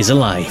 is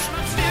Alive.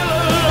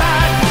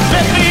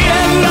 Let the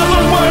end of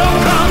the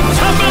world come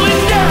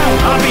tumbling down.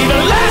 I'll be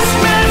the last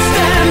man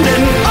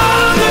standing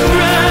on the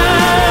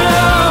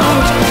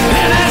ground.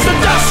 And as the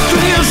dust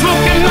clears,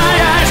 look in my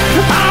eyes,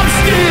 I'm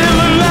still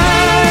alive.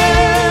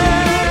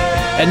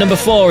 At number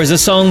 4 is a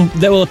song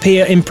that will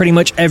appear in pretty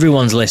much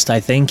everyone's list, I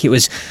think. It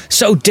was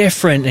so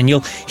different, and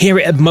you'll hear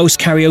it at most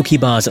karaoke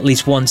bars at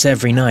least once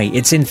every night.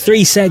 It's in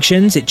 3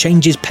 sections, it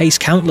changes pace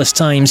countless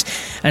times,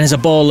 and is a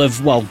ball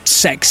of, well,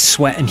 sex,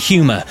 sweat and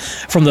humour.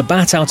 From the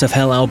Bat Out of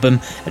Hell album,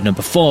 at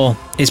number 4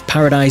 is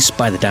Paradise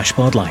by the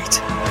Dashboard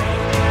Light.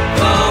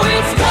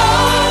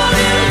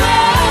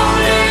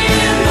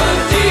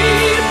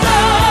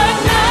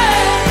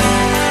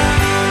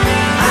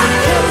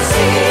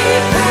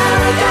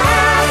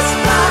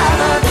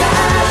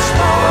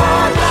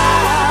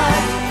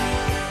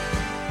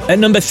 At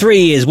number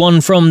 3 is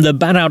one from the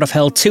Bat Out of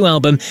Hell 2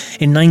 album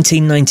in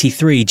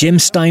 1993. Jim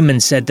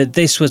Steinman said that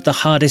this was the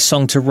hardest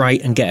song to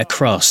write and get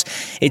across.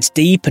 It's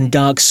deep and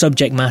dark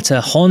subject matter,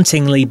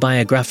 hauntingly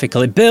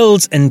biographical. It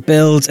builds and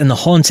builds, and the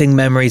haunting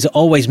memories are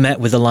always met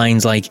with the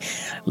lines like,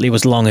 "It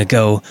was long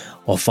ago"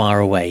 or "far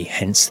away,"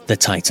 hence the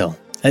title.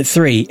 At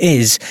 3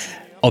 is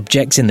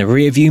Objects in the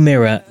Rearview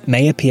Mirror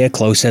May Appear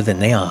Closer Than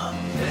They Are.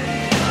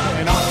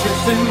 And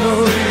objects in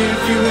the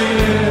rearview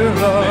mirror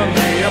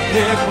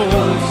appear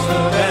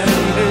closer than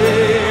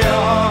they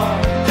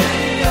are.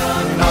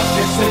 Not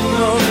just in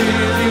the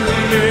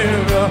rearview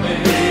mirror,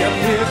 they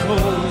appear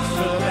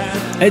closer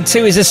than. It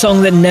Two is a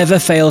song that never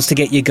fails to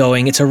get you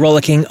going. It's a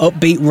rollicking,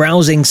 upbeat,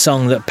 rousing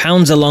song that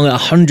pounds along at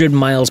 100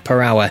 miles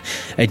per hour.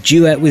 A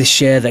duet with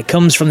Cher that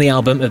comes from the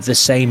album of the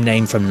same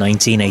name from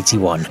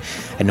 1981.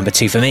 And number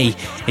 2 for me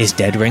is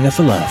Dead Ringer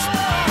for Love.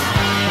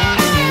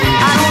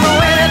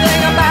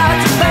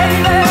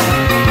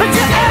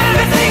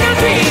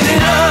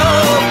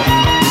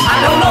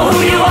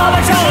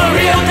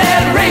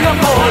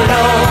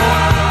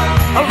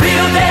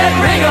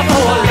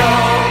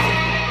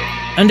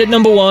 And at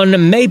number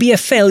 1, maybe a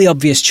fairly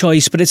obvious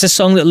choice, but it's a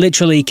song that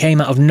literally came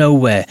out of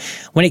nowhere.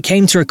 When it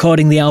came to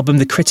recording the album,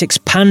 the critics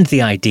panned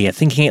the idea,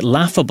 thinking it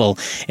laughable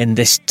in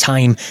this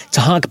time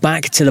to hark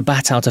back to the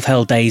Bat Out of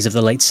Hell days of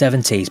the late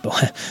 70s.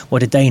 But what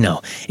did they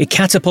know? It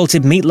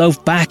catapulted Meat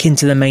Loaf back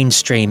into the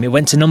mainstream. It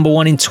went to number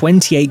 1 in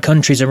 28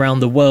 countries around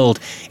the world.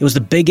 It was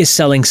the biggest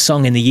selling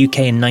song in the UK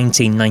in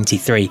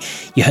 1993.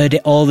 You heard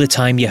it all the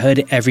time, you heard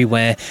it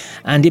everywhere,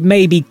 and it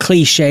may be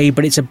cliche,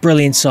 but it's a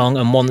brilliant song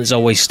and one that's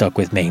always stuck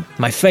with me.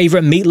 My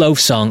favourite Meat Loaf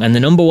song and the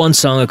number 1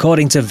 song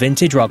according to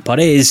Vintage Rock Pod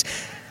is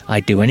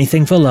I'd Do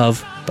Anything for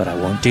Love, But I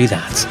Won't Do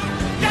That.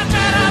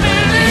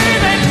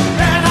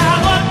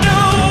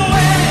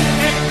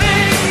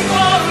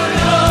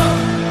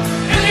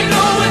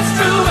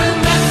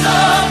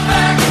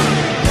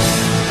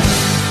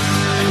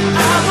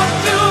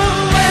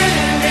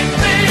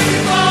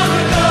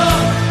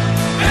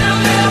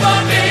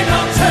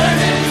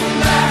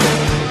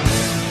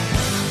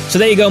 So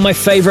there you go, my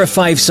favourite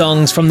 5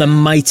 songs from the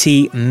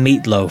mighty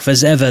Meat Loaf.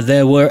 As ever,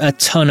 there were a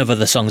ton of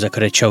other songs I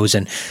could have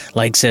chosen.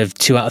 Likes of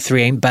 2 Out of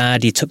 3 Ain't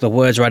Bad, You Took the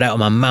Words Right Out of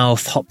My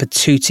Mouth, Hot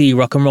Patootie,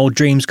 Rock and Roll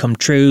Dreams Come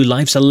True,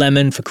 Life's a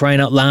Lemon, For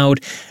Crying Out Loud,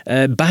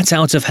 Bat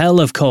Out of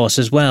Hell, of course,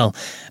 as well.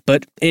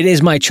 But it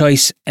is my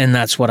choice, and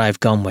that's what I've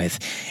gone with.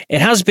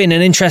 It has been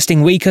an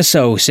interesting week or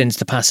so since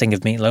the passing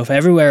of Meat Loaf.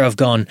 Everywhere I've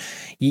gone,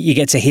 you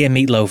get to hear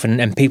Meat Loaf,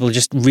 and people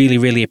just really,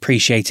 really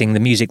appreciating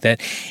the music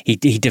that he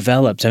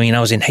developed. I mean,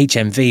 I was in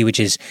HMV, which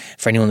is,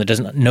 for anyone that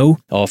doesn't know,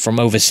 or from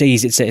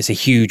overseas, it's a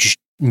huge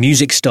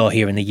music store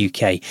here in the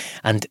UK,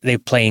 and they're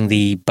playing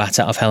the Bat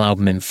Out of Hell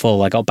album in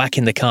full. I got back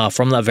in the car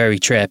from that very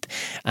trip,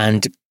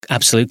 and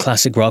Absolute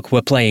Classic Rock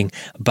were playing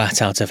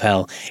Bat Out of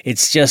Hell.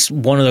 It's just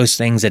one of those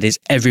things that is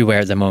everywhere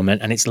at the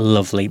moment, and it's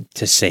lovely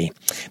to see.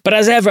 But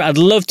as ever, I'd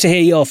love to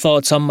hear your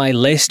thoughts on my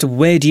list.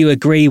 Where do you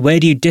agree? Where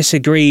do you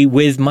disagree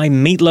with my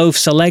Meat Loaf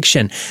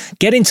selection?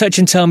 Get in touch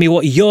and tell me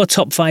what your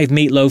top 5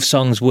 Meat Loaf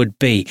songs would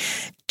be.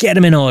 Get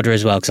them in order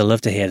as well, because I love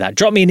to hear that.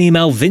 Drop me an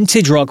email,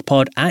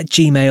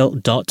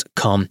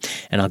 vintagerockpod@gmail.com,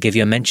 and I'll give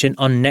you a mention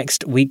on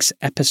next week's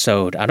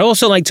episode. I'd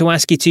also like to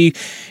ask you to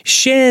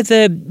share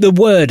the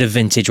word of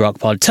Vintage Rock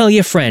Pod. Tell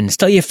your friends,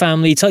 tell your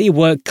family, tell your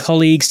work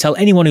colleagues, tell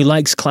anyone who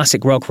likes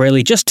classic rock,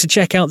 really, just to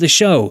check out the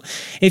show.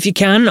 If you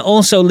can,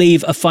 also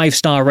leave a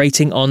 5-star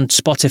rating on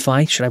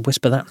Spotify. Should I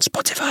whisper that?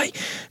 Spotify.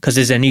 Because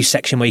there's a new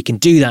section where you can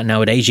do that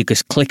nowadays. You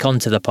just click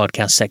onto the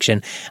podcast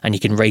section and you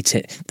can rate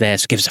it there.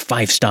 So give us a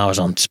 5 stars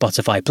on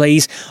Spotify,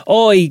 please.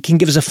 Or you can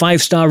give us a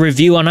 5-star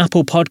review on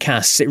Apple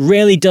Podcasts. It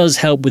really does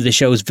help with the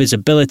show's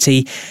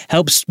visibility,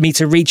 helps me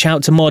to reach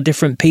out to more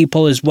different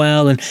people as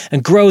well, and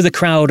grow the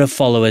crowd of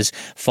followers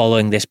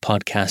following this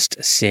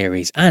podcast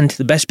series. And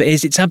the best bit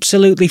is it's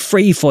absolutely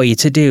free for you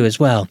to do as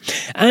well.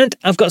 And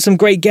I've got some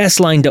great guests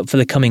lined up for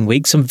the coming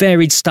week, some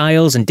varied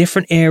styles and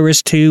different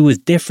eras too,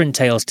 with different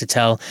tales to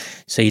tell,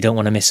 so you don't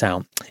want to miss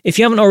out. If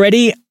you haven't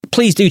already,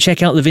 please do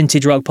check out the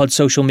Vintage Rock Pod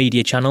social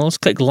media channels.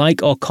 Click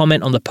like or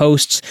comment on the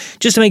posts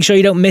just to make sure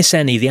you don't miss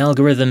any. The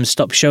algorithms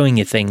stop showing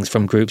you things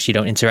from groups you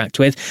don't interact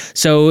with,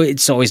 so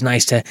it's always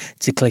nice to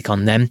click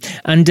on them.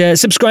 And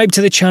subscribe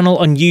to the channel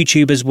on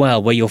YouTube as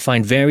well, where you'll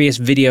find various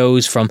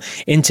videos from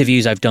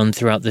interviews I've done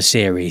throughout the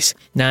series.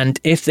 And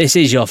if this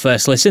is your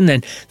first listen,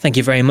 then thank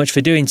you very much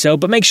for doing so.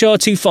 But make sure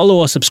to follow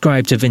or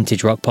subscribe to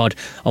Vintage Rock Pod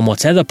on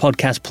whatever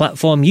podcast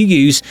platform you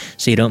use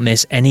so you don't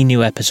miss any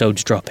new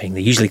episodes dropping.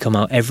 They usually come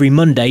out every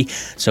Monday,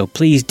 so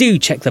please do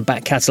check the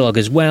back catalogue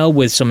as well,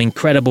 with some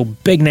incredible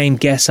big name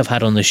guests I've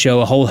had on the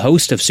show, a whole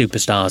host of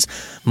superstars,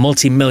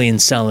 multi-million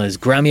sellers,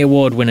 Grammy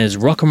Award winners,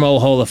 Rock and Roll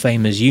Hall of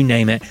Famers, you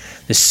name it.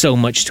 There's so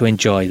much to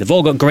enjoy. They've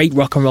all got great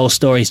rock and roll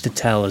stories to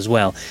tell as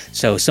well.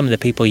 So some of the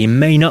people you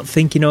may not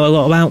think you know a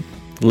lot about,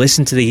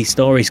 listen to these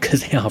stories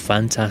because they are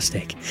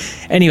fantastic.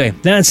 Anyway,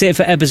 that's it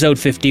for episode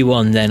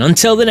 51 then.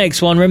 Until the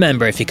next one,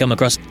 remember, if you come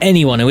across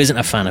anyone who isn't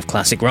a fan of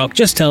classic rock,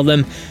 just tell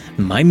them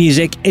my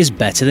music is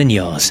better than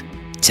yours.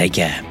 Take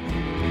care.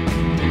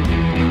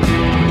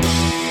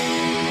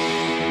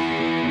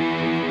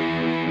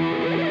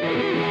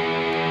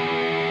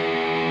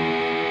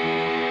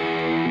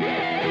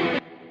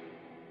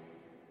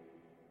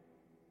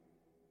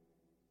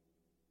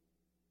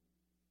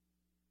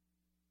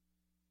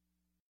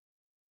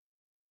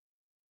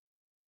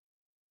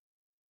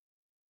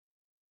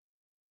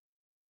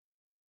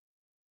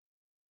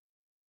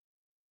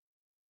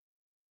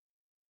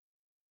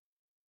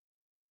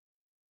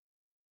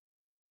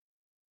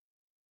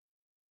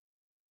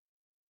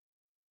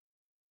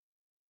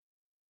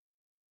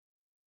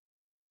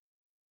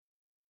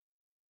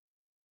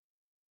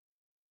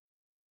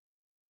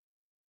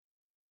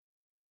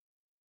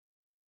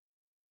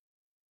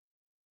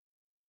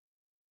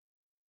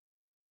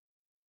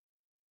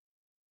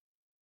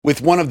 With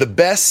one of the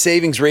best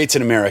savings rates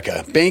in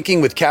America,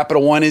 banking with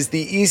Capital One is the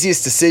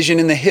easiest decision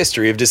in the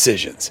history of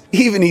decisions.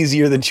 Even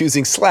easier than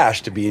choosing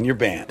Slash to be in your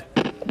band.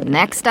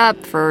 Next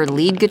up for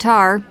lead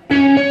guitar.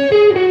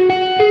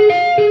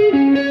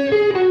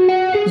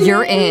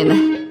 You're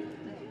in.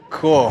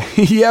 Cool.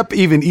 Yep,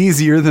 even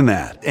easier than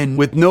that. And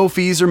with no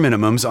fees or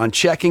minimums on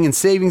checking and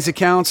savings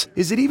accounts,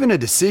 is it even a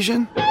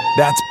decision?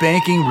 That's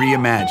banking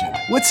reimagined.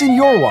 What's in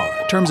your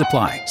wallet? Terms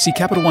apply. See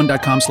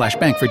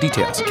CapitalOne.com/bank for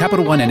details.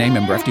 Capital One N.A.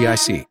 member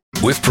FDIC.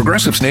 With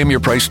Progressive's Name Your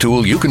Price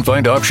tool, you can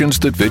find options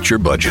that fit your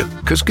budget.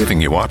 Because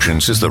giving you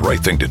options is the right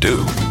thing to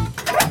do.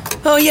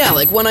 Oh yeah,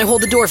 like when I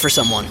hold the door for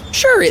someone.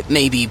 Sure, it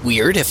may be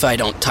weird if I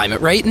don't time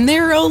it right, and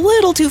they're a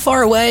little too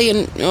far away,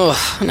 and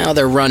now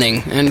they're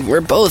running. And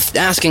we're both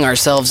asking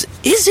ourselves,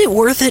 is it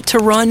worth it to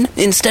run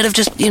instead of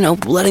just,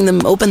 letting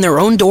them open their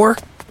own door?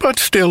 But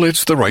still,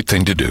 it's the right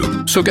thing to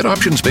do. So get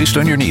options based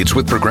on your needs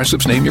with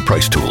Progressive's Name Your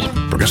Price tool.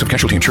 Progressive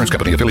Casualty Insurance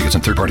Company, affiliates,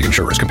 and third-party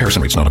insurers.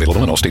 Comparison rates not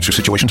available in all states or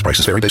situations.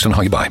 Prices vary based on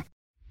how you buy.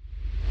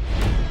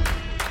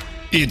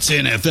 It's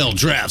NFL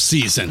draft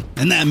season,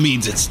 and that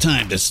means it's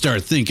time to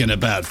start thinking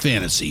about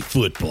fantasy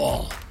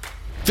football.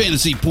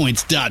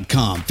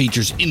 FantasyPoints.com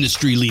features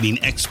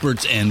industry-leading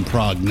experts and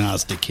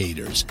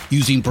prognosticators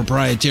using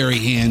proprietary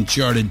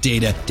hand-charted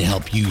data to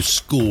help you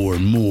score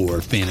more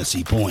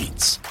fantasy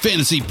points.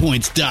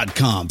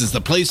 FantasyPoints.com is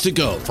the place to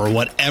go for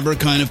whatever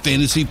kind of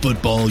fantasy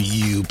football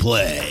you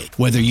play.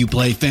 Whether you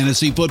play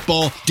fantasy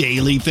football,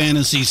 daily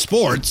fantasy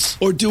sports,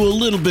 or do a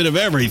little bit of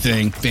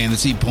everything,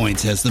 Fantasy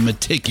Points has the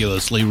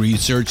meticulously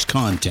researched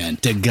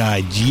content to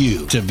guide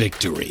you to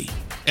victory.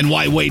 And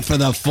why wait for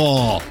the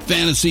fall?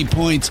 Fantasy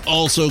Points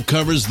also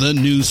covers the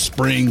new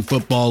spring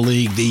football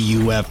league, the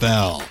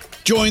UFL.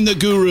 Join the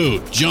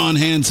guru, John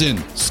Hansen,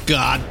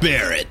 Scott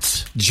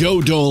Barrett,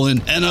 Joe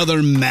Dolan, and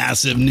other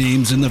massive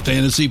names in the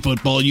fantasy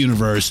football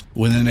universe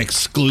with an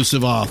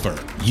exclusive offer.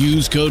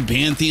 Use code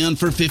Pantheon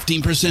for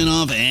 15%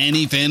 off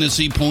any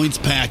Fantasy Points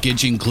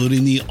package,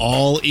 including the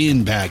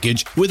all-in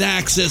package, with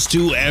access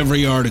to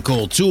every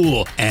article,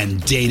 tool,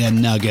 and data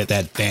nugget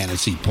that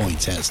Fantasy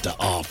Points has to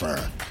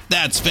offer.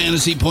 That's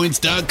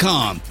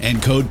FantasyPoints.com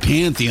and code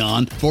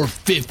Pantheon for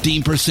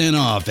 15%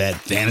 off at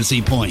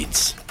Fantasy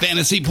Points.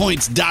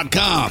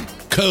 FantasyPoints.com,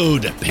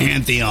 code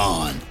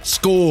Pantheon.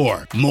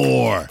 Score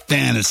more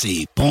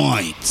fantasy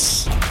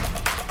points.